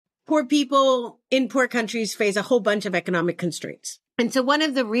Poor people in poor countries face a whole bunch of economic constraints. And so one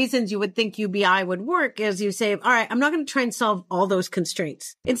of the reasons you would think UBI would work is you say, all right, I'm not going to try and solve all those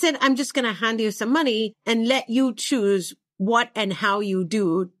constraints. Instead, I'm just going to hand you some money and let you choose what and how you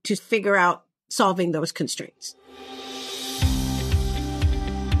do to figure out solving those constraints.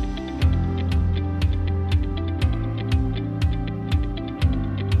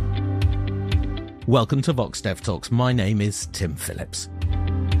 Welcome to VoxDevTalks. My name is Tim Phillips.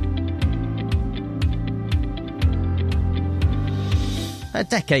 A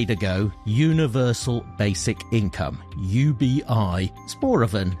decade ago, Universal Basic Income, UBI, is more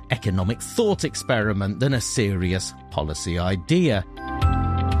of an economic thought experiment than a serious policy idea.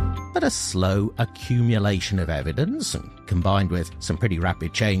 But a slow accumulation of evidence, and combined with some pretty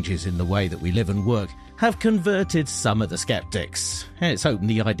rapid changes in the way that we live and work, have converted some of the skeptics. It's opened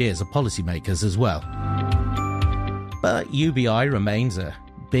the ideas of policymakers as well. But UBI remains a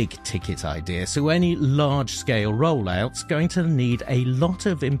big-ticket idea, so any large-scale rollout's going to need a lot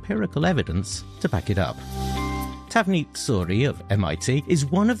of empirical evidence to back it up. Tavneet Suri of MIT is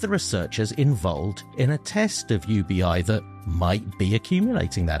one of the researchers involved in a test of UBI that might be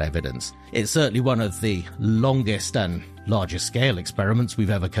accumulating that evidence. It's certainly one of the longest and largest scale experiments we've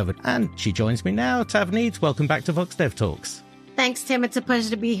ever covered. And she joins me now. Tavneet, welcome back to VoxDevTalks. Thanks, Tim. It's a pleasure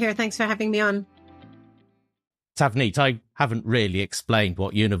to be here. Thanks for having me on. Tavneet, I haven't really explained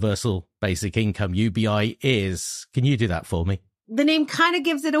what Universal Basic Income, UBI, is. Can you do that for me? The name kind of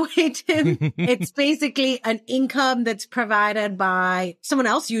gives it away, Tim. It's basically an income that's provided by someone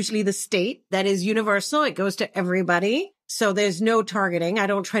else, usually the state, that is universal. It goes to everybody. So there's no targeting. I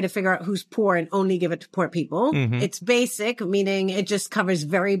don't try to figure out who's poor and only give it to poor people. It's basic, meaning it just covers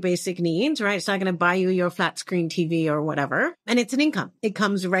very basic needs, right? It's not going to buy you your flat screen TV or whatever. And it's an income. It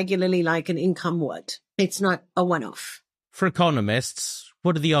comes regularly like an income would. It's not a one-off. For economists,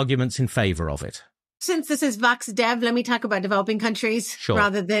 what are the arguments in favor of it? Since this is VoxDev, let me talk about developing countries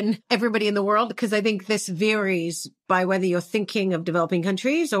rather than everybody in the world, because I think this varies by whether you're thinking of developing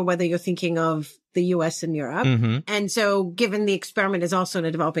countries or whether you're thinking of the US and Europe. And so given the experiment is also in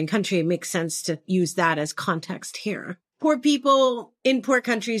a developing country, it makes sense to use that as context here. Poor people in poor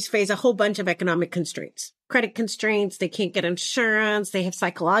countries face a whole bunch of economic constraints. Credit constraints, they can't get insurance, they have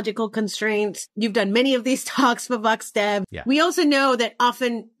psychological constraints. You've done many of these talks for VoxDev. Yeah. We also know that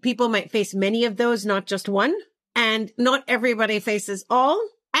often people might face many of those, not just one, and not everybody faces all.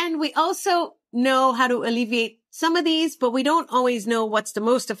 And we also know how to alleviate some of these, but we don't always know what's the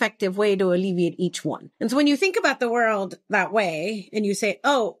most effective way to alleviate each one. And so when you think about the world that way and you say,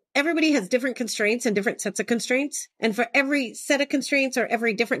 oh, everybody has different constraints and different sets of constraints. And for every set of constraints or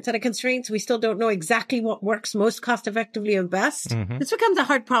every different set of constraints, we still don't know exactly what works most cost effectively or best. This becomes a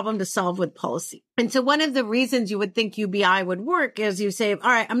hard problem to solve with policy. And so one of the reasons you would think UBI would work is you say, all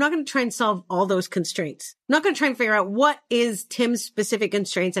right, I'm not going to try and solve all those constraints. I'm not going to try and figure out what is Tim's specific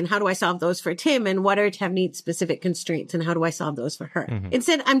constraints and how do I solve those for Tim and what are Tavneet's specific constraints and how do I solve those for her.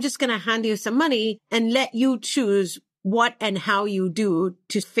 Instead, I'm just going to hand you some money and let you choose what and how you do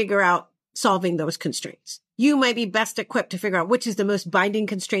to figure out solving those constraints. You might be best equipped to figure out which is the most binding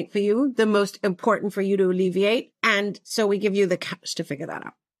constraint for you, the most important for you to alleviate. And so we give you the cash to figure that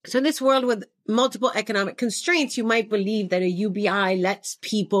out. So in this world with multiple economic constraints, you might believe that a UBI lets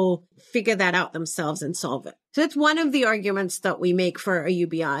people figure that out themselves and solve it. So that's one of the arguments that we make for a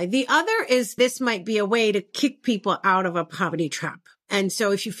UBI. The other is this might be a way to kick people out of a poverty trap. And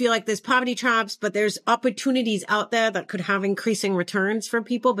so if you feel like there's poverty traps, but there's opportunities out there that could have increasing returns for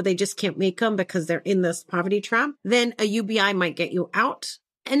people, but they just can't make them because they're in this poverty trap, then a UBI might get you out.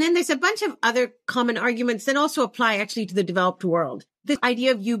 And then there's a bunch of other common arguments that also apply actually to the developed world. The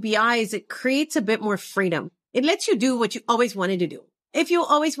idea of UBI is it creates a bit more freedom. It lets you do what you always wanted to do. If you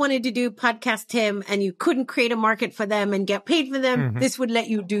always wanted to do Podcast Tim and you couldn't create a market for them and get paid for them, this would let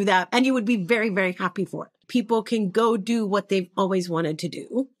you do that. And you would be very, very happy for it. People can go do what they've always wanted to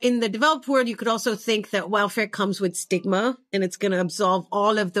do. In the developed world, you could also think that welfare comes with stigma and it's going to absolve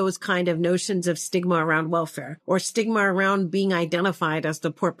all of those kind of notions of stigma around welfare or stigma around being identified as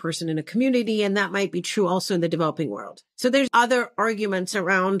the poor person in a community. And that might be true also in the developing world. So there's other arguments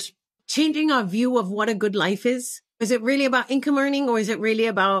around changing our view of what a good life is. Is it really about income earning or is it really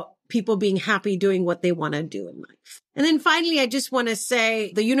about people being happy doing what they want to do in life? And then finally, I just want to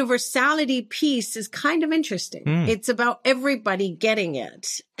say the universality piece is kind of interesting. It's about everybody getting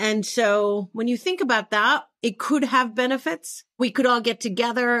it. And so when you think about that, it could have benefits. We could all get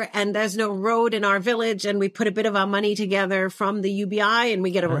together and there's no road in our village and we put a bit of our money together from the UBI and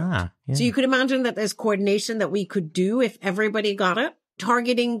we get a road. So you could imagine that there's coordination that we could do if everybody got it.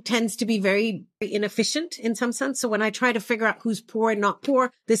 targeting tends to be very inefficient in some sense. So when I try to figure out who's poor and not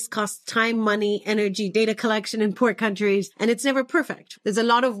poor, this costs time, money, energy, data collection in poor countries, and it's never perfect. There's a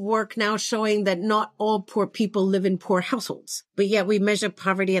lot of work now showing that not all poor people live in poor households, but yet we measure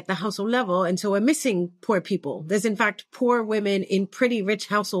poverty at the household level. And so we're missing poor people. There's in fact poor women in pretty rich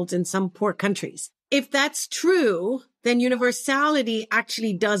households in some poor countries. If that's true, then universality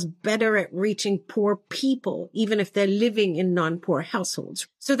actually does better at reaching poor people, even if they're living in non-poor households.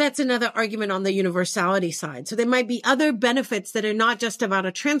 So that's another argument on the universality side. So there might be other benefits that are not just about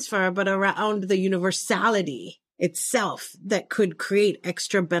a transfer, but around the universality itself that could create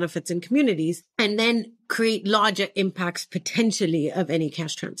extra benefits in communities and then create larger impacts potentially of any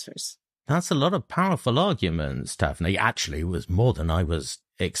cash transfers. That's a lot of powerful arguments, Tavneet. Actually, it was more than I was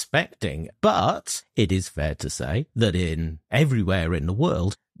expecting. But it is fair to say that in everywhere in the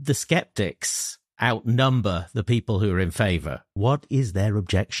world, the skeptics outnumber the people who are in favour. What is their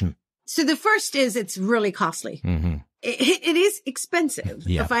objection? So the first is it's really costly. Mm-hmm. It is expensive.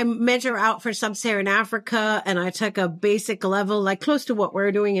 Yeah. If I measure out for sub-Saharan Africa and I took a basic level, like close to what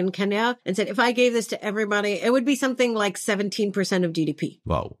we're doing in Kenya, and said, if I gave this to everybody, it would be something like 17% of GDP.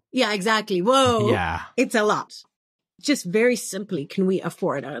 Whoa. Yeah, exactly. Whoa. Yeah. It's a lot. Just very simply, can we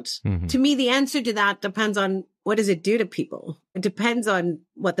afford it? Mm-hmm. To me, the answer to that depends on what does it do to people? It depends on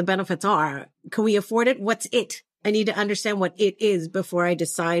what the benefits are. Can we afford it? What's it? I need to understand what it is before I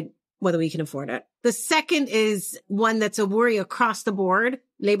decide whether we can afford it. The second is one that's a worry across the board,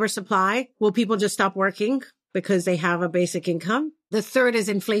 labor supply. Will people just stop working because they have a basic income? The third is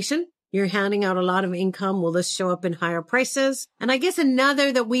inflation. You're handing out a lot of income. Will this show up in higher prices? And I guess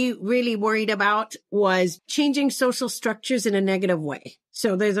another that we really worried about was changing social structures in a negative way.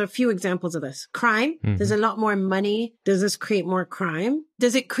 So there's a few examples of this. Crime. Mm-hmm. There's a lot more money. Does this create more crime?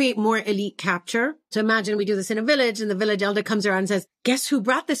 Does it create more elite capture? So imagine we do this in a village and the village elder comes around and says, guess who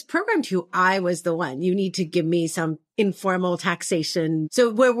brought this program to you? I was the one. You need to give me some informal taxation. So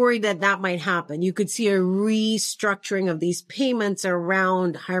we're worried that that might happen. You could see a restructuring of these payments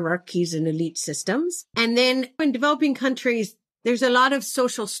around hierarchies and elite systems. And then in developing countries, there's a lot of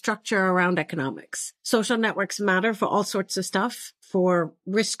social structure around economics. Social networks matter for all sorts of stuff, for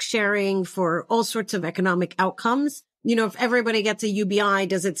risk sharing, for all sorts of economic outcomes. You know, if everybody gets a UBI,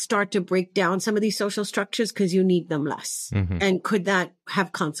 does it start to break down some of these social structures because you need them less? Mm-hmm. And could that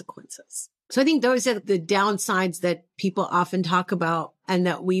have consequences? So I think those are the downsides that people often talk about and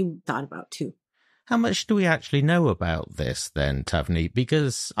that we thought about too. How much do we actually know about this then, Tavneet?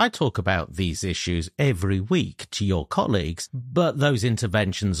 Because I talk about these issues every week to your colleagues, but those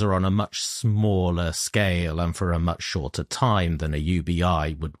interventions are on a much smaller scale and for a much shorter time than a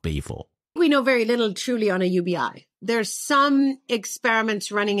UBI would be for. We know very little truly on a UBI. There's some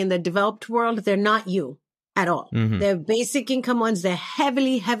experiments running in the developed world. They're not you at all. Mm-hmm. They're basic income ones. They're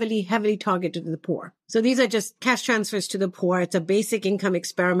heavily targeted to the poor. So these are just cash transfers to the poor. It's a basic income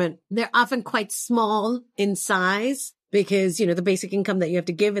experiment. They're often quite small in size because, you know, the basic income that you have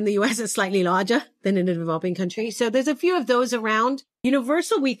to give in the US is slightly larger than in a developing country. So there's a few of those around.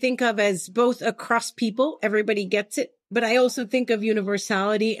 Universal we think of as both across people. Everybody gets it. But I also think of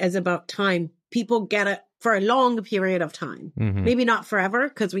universality as about time. People get it for a long period of time. Mm-hmm. Maybe not forever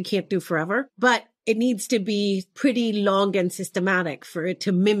because we can't do forever, but it needs to be pretty long and systematic for it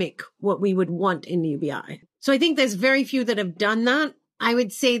to mimic what we would want in UBI. So I think there's very few that have done that. I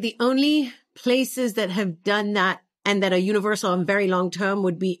would say the only places that have done that and that are universal and very long term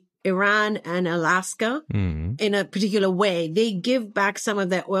would be Iran and Alaska in a particular way. They give back some of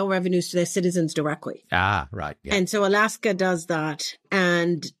their oil revenues to their citizens directly. Ah, right. Yeah. And so Alaska does that.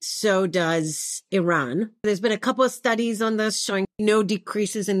 And so does Iran. There's been a couple of studies on this showing no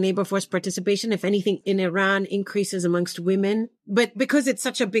decreases in labor force participation. If anything, in Iran, increases amongst women. But because it's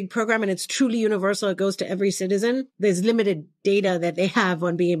such a big program and it's truly universal, it goes to every citizen, there's limited data that they have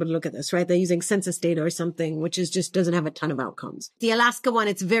on being able to look at this, right? They're using census data or something, which is just doesn't have a ton of outcomes. The Alaska one,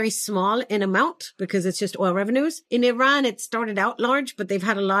 it's very small in amount because it's just oil revenues. In Iran, it started out large, but they've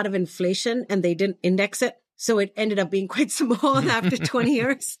had a lot of inflation and they didn't index it. So it ended up being quite small after 20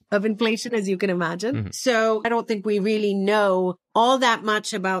 years of inflation, as you can imagine. Mm-hmm. So I don't think we really know all that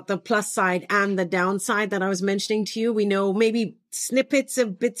much about the plus side and the downside that I was mentioning to you. We know maybe snippets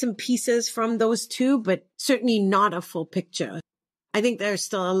of bits and pieces from those two, but certainly not a full picture. I think there's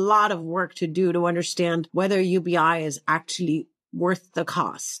still a lot of work to do to understand whether UBI is actually worth the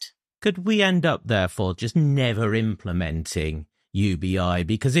cost. Could we end up, therefore, just never implementing UBI?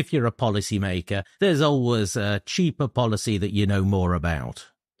 Because if you're a policymaker, there's always a cheaper policy that you know more about.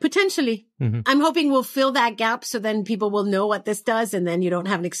 Potentially. I'm hoping we'll fill that gap so then people will know what this does and then you don't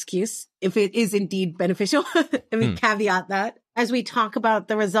have an excuse if it is indeed beneficial. Let me caveat that. As we talk about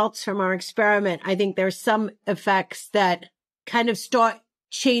the results from our experiment, I think there's some effects that kind of start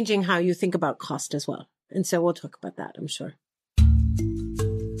changing how you think about cost as well. And so we'll talk about that, I'm sure.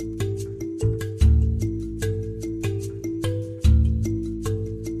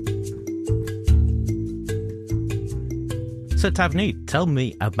 So Tavneet, tell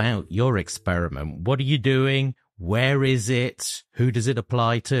me about your experiment. What are you doing? Where is it? Who does it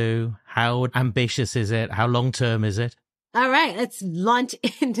apply to? How ambitious is it? How long-term is it? All right, let's launch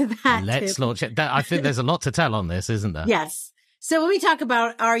into that. Let's launch it. I think there's a lot to tell on this, isn't there? Yes. So when we talk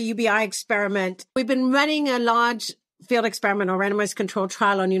about our UBI experiment, we've been running a large field experiment or randomized controlled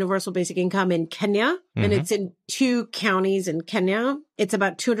trial on universal basic income in Kenya. And it's in 2 counties in Kenya. It's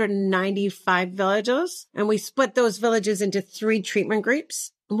about 295 villages. And we split those villages into 3 treatment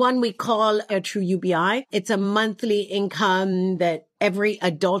groups. One we call a true UBI. It's a monthly income that every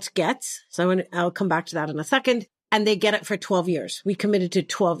adult gets. So I'll come back to that in a second. And they get it for 12 years. We committed to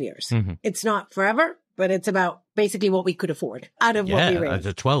 12 years. It's not forever, but it's about basically what we could afford out of what we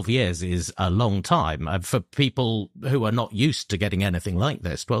raised. 12 years is a long time. For people who are not used to getting anything like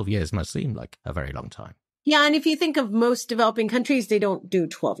this, 12 years must seem like a very long time. Yeah. And if you think of most developing countries, they don't do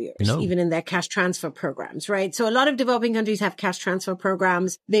 12 years, even in their cash transfer programs, right? So a lot of developing countries have cash transfer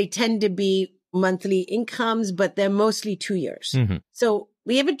programs. They tend to be monthly incomes, but they're mostly 2 years. So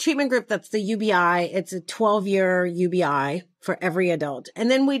we have a treatment group that's the UBI. It's a 12-year UBI for every adult.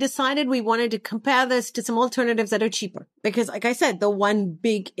 And then we decided we wanted to compare this to some alternatives that are cheaper. Because like I said, the one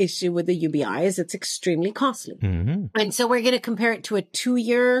big issue with the UBI is it's extremely costly. And so we're going to compare it to a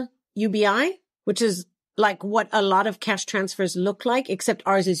 2-year UBI, which is like what a lot of cash transfers look like, except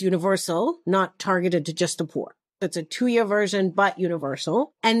ours is universal, not targeted to just the poor. It's a 2-year version, but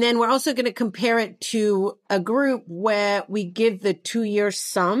universal. And then we're also going to compare it to a group where we give the 2-year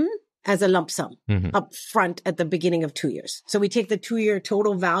sum as a lump sum up front at the beginning of 2 years. So we take the 2-year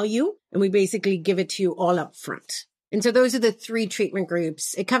total value and we basically give it to you all up front. And so those are the 3 treatment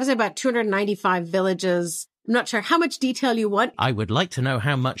groups. It covers about 295 villages. I'm not sure how much detail you want. I would like to know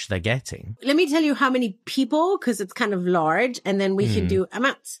how much they're getting. Let me tell you how many people, because it's kind of large, and then we can do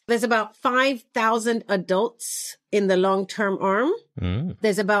amounts. There's about 5,000 adults in the long-term arm.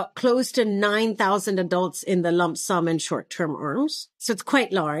 There's about close to 9,000 adults in the lump sum and short-term arms. So it's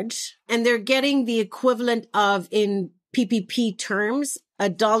quite large. And they're getting the equivalent of, in PPP terms,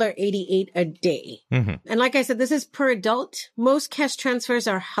 $1.88 a day. And like I said, this is per adult. Most cash transfers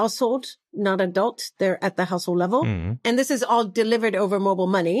are household, not adult. They're at the household level. And this is all delivered over mobile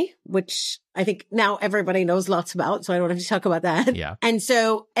money, which I think now everybody knows lots about. So I don't have to talk about that. Yeah. And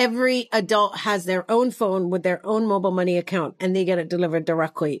so every adult has their own phone with their own mobile money account, and they get it delivered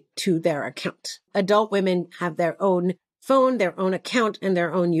directly to their account. Adult women have their own phone, their own account, and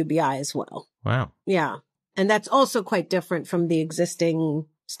their own UBI as well. Wow. Yeah. And that's also quite different from the existing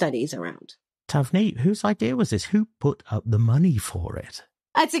studies around. Tavneet, whose idea was this? Who put up the money for it?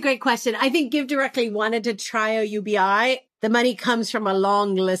 That's a great question. I think Give Directly wanted to try a UBI. The money comes from a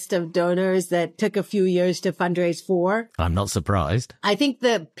long list of donors that took a few years to fundraise for. I'm not surprised. I think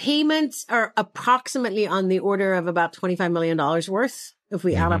the payments are approximately on the order of about $25 million worth if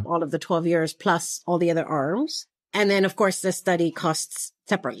we add up all of the 12 years plus all the other arms. And then, of course, the study costs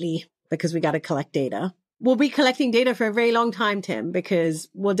separately because we got to collect data. We'll be collecting data for a very long time, Tim, because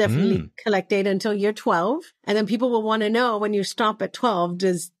we'll definitely collect data until year 12. And then people will want to know when you stop at 12,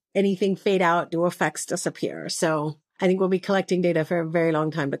 does anything fade out? Do effects disappear? So I think we'll be collecting data for a very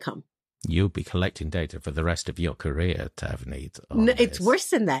long time to come. You'll be collecting data for the rest of your career, Tavneet. No, it's worse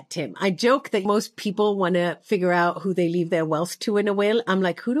than that, Tim. I joke that most people want to figure out who they leave their wealth to in a will. I'm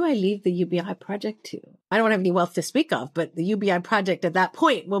like, who do I leave the UBI project to? I don't have any wealth to speak of, but the UBI project at that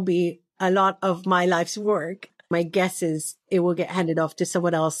point will be a lot of my life's work. My guess is it will get handed off to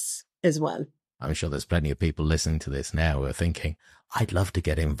someone else as well. I'm sure there's plenty of people listening to this now who are thinking, I'd love to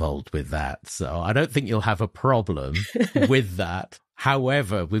get involved with that. So I don't think you'll have a problem with that.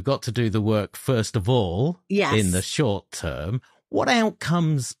 However, we've got to do the work first of all in the short term. What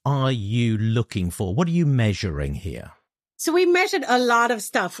outcomes are you looking for? What are you measuring here? So we measured a lot of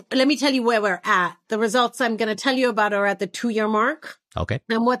stuff. Let me tell you where we're at. The results I'm going to tell you about are at the 2-year mark. Okay.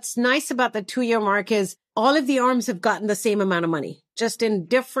 And what's nice about the 2-year mark is all of the arms have gotten the same amount of money, just in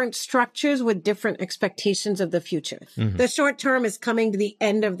different structures with different expectations of the future. The short term is coming to the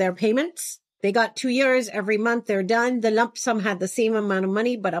end of their payments. They got 2 years. Every month they're done. The lump sum had the same amount of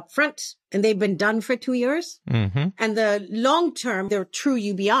money, but upfront, and they've been done for 2 years. And the long term, their true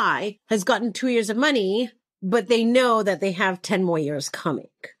UBI has gotten 2 years of money, but they know that they have 10 more years coming.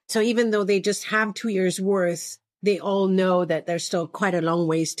 So even though they just have 2 years worth, they all know that there's still quite a long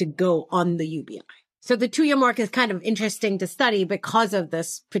ways to go on the UBI. So the 2-year mark is kind of interesting to study because of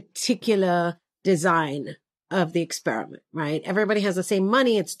this particular design of the experiment, right? Everybody has the same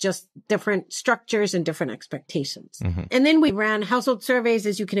money. It's just different structures and different expectations. Mm-hmm. And then we ran household surveys,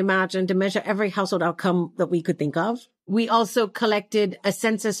 as you can imagine, to measure every household outcome that we could think of. We also collected a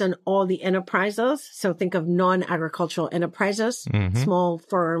census on all the enterprises. So think of non-agricultural enterprises, small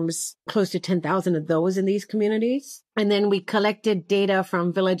firms, close to 10,000 of those in these communities. And then we collected data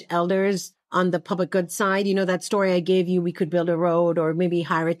from village elders on the public goods side. You know, that story I gave you, we could build a road or maybe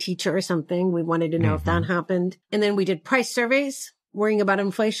hire a teacher or something. We wanted to know if that happened. And then we did price surveys, worrying about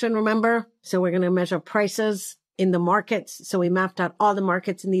inflation, remember? So we're going to measure prices in the markets. So we mapped out all the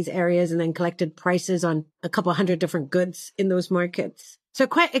markets in these areas and then collected prices on a couple hundred different goods in those markets. So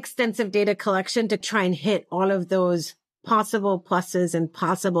quite extensive data collection to try and hit all of those possible pluses and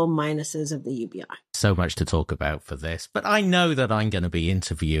possible minuses of the UBI. So much to talk about for this, but I know that I'm going to be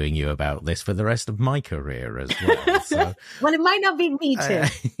interviewing you about this for the rest of my career as well. So, well, it might not be me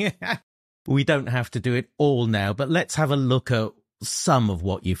too. We don't have to do it all now, but let's have a look at some of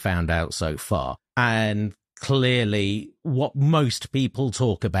what you found out so far. And clearly, what most people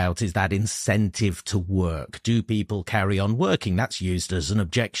talk about is that incentive to work. Do people carry on working? That's used as an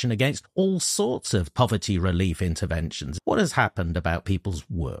objection against all sorts of poverty relief interventions. What has happened about people's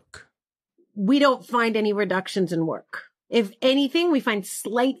work? We don't find any reductions in work. If anything, we find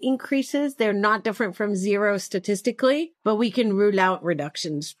slight increases. They're not different from zero statistically, but we can rule out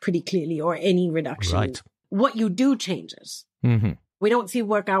reductions pretty clearly, or any reduction. Right. What you do changes. Mm-hmm. We don't see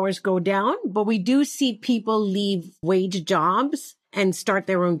work hours go down, but we do see people leave wage jobs and start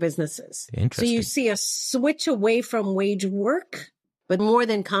their own businesses. So you see a switch away from wage work, but more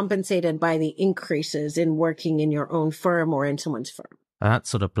than compensated by the increases in working in your own firm or in someone's firm. That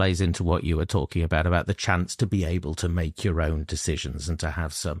sort of plays into what you were talking about the chance to be able to make your own decisions and to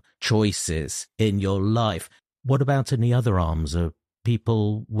have some choices in your life. What about in the other arms? Are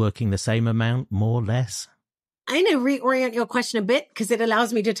people working the same amount, more, less? I'm going to reorient your question a bit because it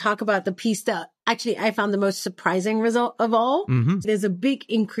allows me to talk about the piece that actually I found the most surprising result of all. Mm-hmm. There's a big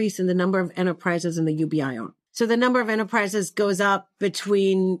increase in the number of enterprises in the UBI arm. So the number of enterprises goes up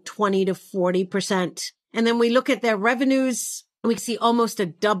between 20 to 40%. And then we look at their revenues. We see almost a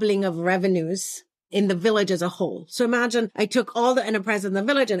doubling of revenues in the village as a whole. So imagine I took all the enterprise in the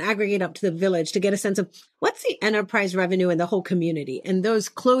village and aggregate up to the village to get a sense of what's the enterprise revenue in the whole community, and those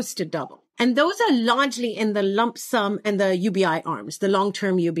close to double. And those are largely in the lump sum and the UBI arms, the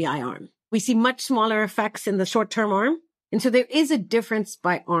long-term UBI arm. We see much smaller effects in the short-term arm. And so there is a difference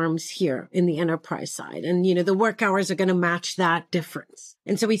by arms here in the enterprise side. And, you know, the work hours are going to match that difference.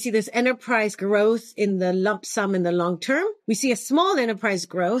 And so we see this enterprise growth in the lump sum in the long term. We see a small enterprise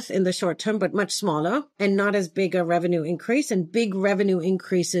growth in the short term, but much smaller and not as big a revenue increase, and big revenue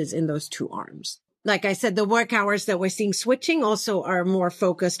increases in those two arms. Like I said, the work hours that we're seeing switching also are more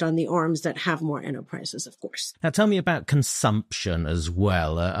focused on the arms that have more enterprises, of course. Now, tell me about consumption as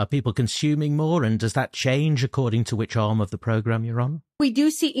well. Are people consuming more, and does that change according to which arm of the program you're on? We do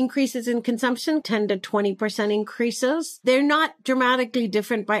see increases in consumption, 10 to 20% increases. They're not dramatically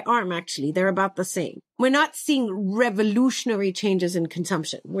different by arm, actually. They're about the same. We're not seeing revolutionary changes in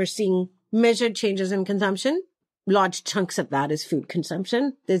consumption. We're seeing measured changes in consumption. Large chunks of that is food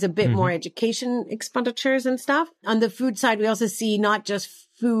consumption. There's a bit more education expenditures and stuff. On the food side, we also see not just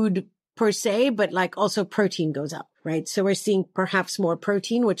food per se, but like also protein goes up, right? So we're seeing perhaps more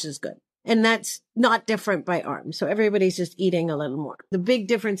protein, which is good. And that's not different by arms. So everybody's just eating a little more. The big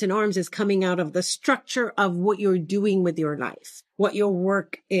difference in arms is coming out of the structure of what you're doing with your life, what your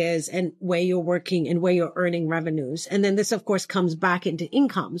work is and where you're working and where you're earning revenues. And then this, of course, comes back into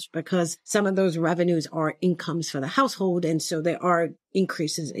incomes because some of those revenues are incomes for the household. And so there are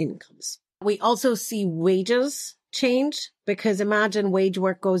increases in incomes. We also see wages change because imagine wage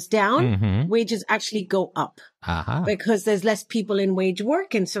work goes down, wages actually go up because there's less people in wage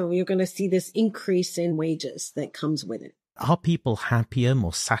work. And so you're going to see this increase in wages that comes with it. Are people happier,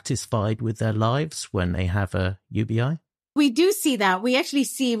 more satisfied with their lives when they have a UBI? We do see that. We actually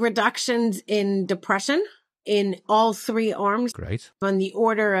see reductions in depression in all three arms. Great. On the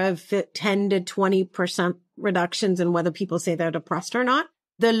order of 10 to 20% reductions in whether people say they're depressed or not.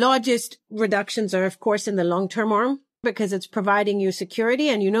 The largest reductions are, of course, in the long-term arm because it's providing you security,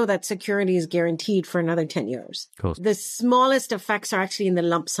 and you know that security is guaranteed for another 10 years. Of course. The smallest effects are actually in the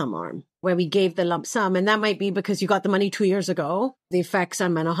lump sum arm. where we gave the lump sum. And that might be because you got the money 2 years ago. The effects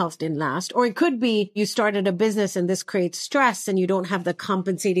on mental health didn't last. Or it could be you started a business and this creates stress and you don't have the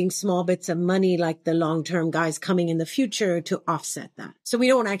compensating small bits of money like the long-term guys coming in the future to offset that. So we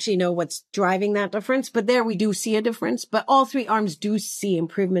don't actually know what's driving that difference, but there we do see a difference. But all three arms do see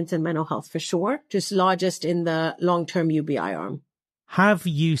improvements in mental health for sure, just largest in the long-term UBI arm. Have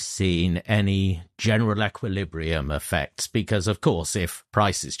you seen any general equilibrium effects? Because, of course, if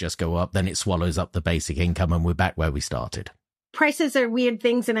prices just go up, then it swallows up the basic income and we're back where we started. Prices are weird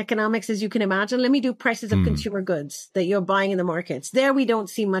things in economics, as you can imagine. Let me do prices of consumer goods that you're buying in the markets. There we don't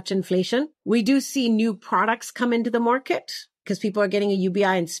see much inflation. We do see new products come into the market because people are getting a UBI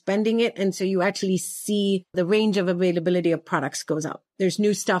and spending it. And so you actually see the range of availability of products goes up. There's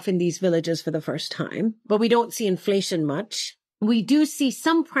new stuff in these villages for the first time, but we don't see inflation much. We do see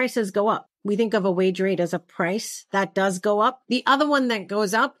some prices go up. We think of a wage rate as a price that does go up. The other one that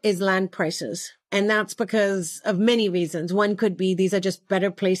goes up is land prices. And that's because of many reasons. One could be these are just better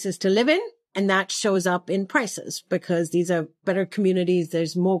places to live in. And that shows up in prices because these are better communities.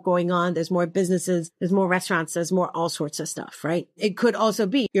 There's more going on. There's more businesses. There's more restaurants. There's more all sorts of stuff, right? It could also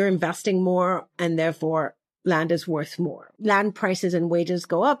be you're investing more and therefore land is worth more. Land prices and wages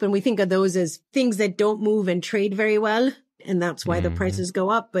go up. And we think of those as things that don't move and trade very well. And that's why the prices go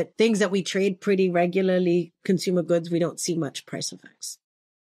up. But things that we trade pretty regularly, consumer goods, we don't see much price effects.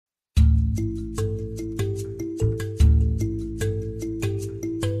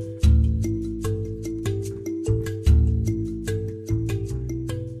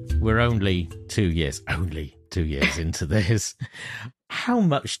 We're only 2 years into this. How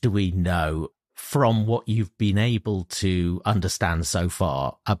much do we know from what you've been able to understand so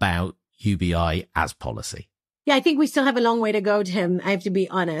far about UBI as policy? Yeah, I think we still have a long way to go, Tim. I have to be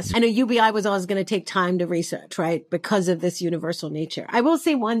honest. I know UBI was always going to take time to research, right? Because of this universal nature. I will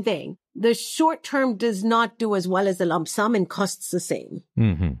say one thing. The short term does not do as well as the lump sum and costs the same.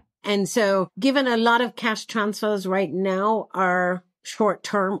 Mm-hmm. And so given a lot of cash transfers right now are short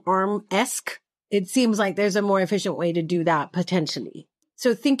term arm-esque, it seems like there's a more efficient way to do that potentially.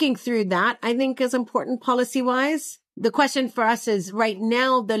 So thinking through that, I think is important policy-wise. The question for us is right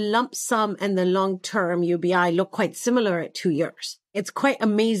now, the lump sum and the long-term UBI look quite similar at 2 years. It's quite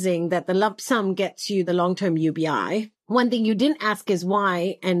amazing that the lump sum gets you the long-term UBI. One thing you didn't ask is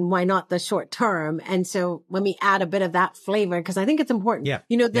why and why not the short term. And so let me add a bit of that flavor because I think it's important. Yeah.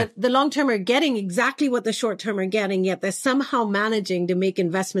 You know, the long-term are getting exactly what the short-term are getting, yet they're somehow managing to make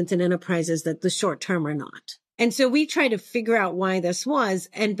investments in enterprises that the short-term are not. And so we tried to figure out why this was.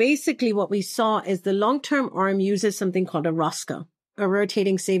 And basically what we saw is the long-term arm uses something called a ROSCA, a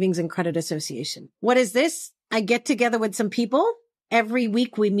Rotating Savings and Credit Association. What is this? I get together with some people. Every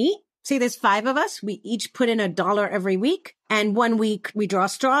week we meet. Say there's 5 of us. We each put in $1 every week. And 1 week we draw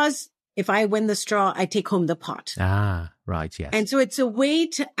straws. If I win the straw, I take home the pot. Ah, right. Yes. And so it's a way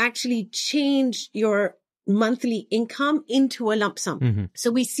to actually change your monthly income into a lump sum. Mm-hmm.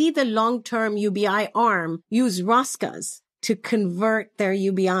 So we see the long-term UBI arm use ROSCAs to convert their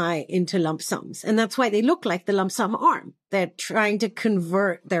UBI into lump sums. And that's why they look like the lump sum arm. They're trying to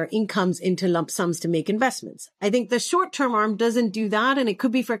convert their incomes into lump sums to make investments. I think the short-term arm doesn't do that. And it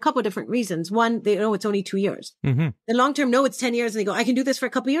could be for a couple of different reasons. One, they know it's only 2 years. Mm-hmm. The long-term know it's 10 years and they go, I can do this for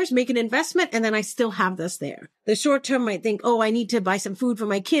a couple of years, make an investment, and then I still have this there. The short-term might think, oh, I need to buy some food for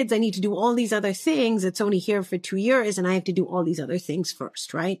my kids. I need to do all these other things. It's only here for 2 years and I have to do all these other things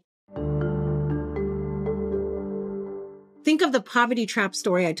first, right? Think of the poverty trap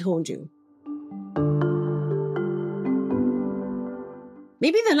story I told you.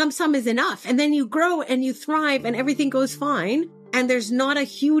 Maybe the lump sum is enough and then you grow and you thrive and everything goes fine. And there's not a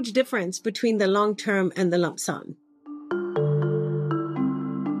huge difference between the long term and the lump sum.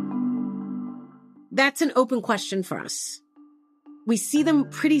 That's an open question for us. We see them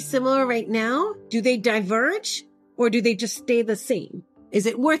pretty similar right now. Do they diverge or do they just stay the same? Is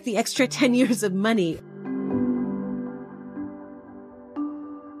it worth the extra 10 years of money?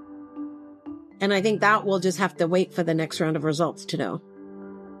 And I think that we'll just have to wait for the next round of results to know.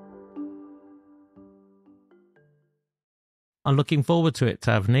 I'm looking forward to it,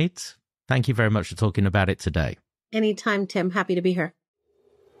 Tavneet. Thank you very much for talking about it today. Anytime, Tim. Happy to be here.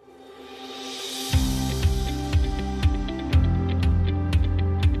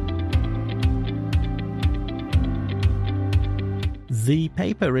 The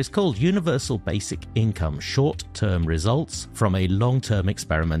paper is called Universal Basic Income Short-Term Results from a Long-Term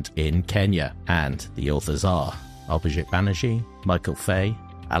Experiment in Kenya. And the authors are Abhijit Banerjee, Michael Fay,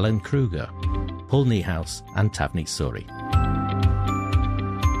 Alan Kruger, Paul Niehaus, and Tavneet Suri.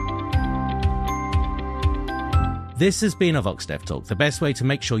 This has been a VoxDev Talk. The best way to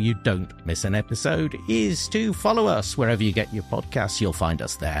make sure you don't miss an episode is to follow us wherever you get your podcasts. You'll find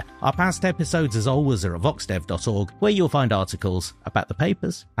us there. Our past episodes, as always, are at voxdev.org, where you'll find articles about the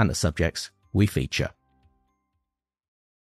papers and the subjects we feature.